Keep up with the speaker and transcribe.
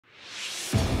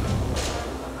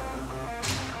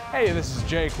Hey, this is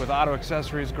Jake with Auto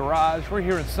Accessories Garage. We're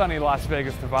here in sunny Las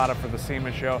Vegas, Nevada for the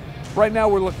SEMA show. Right now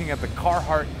we're looking at the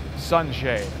Carhartt Sun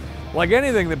Shade. Like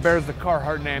anything that bears the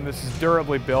Carhartt name, this is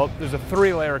durably built. There's a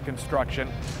 3-layer construction.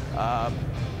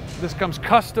 This comes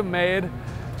custom made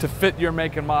to fit your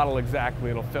make and model exactly.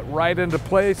 It'll fit right into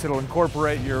place. It'll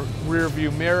incorporate your rear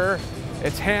view mirror.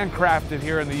 It's handcrafted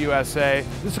here in the USA.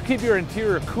 This will keep your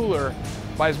interior cooler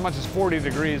by as much as 40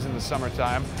 degrees in the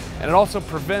summertime. And it also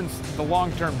prevents the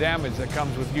long-term damage that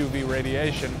comes with UV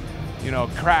radiation. You know,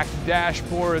 cracked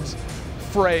dashboards,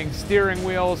 fraying steering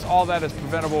wheels, all that is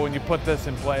preventable when you put this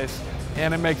in place,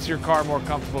 and it makes your car more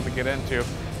comfortable to get into.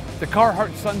 The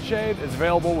Carhartt Sunshade is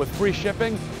available with free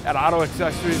shipping at Auto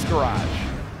Accessories Garage.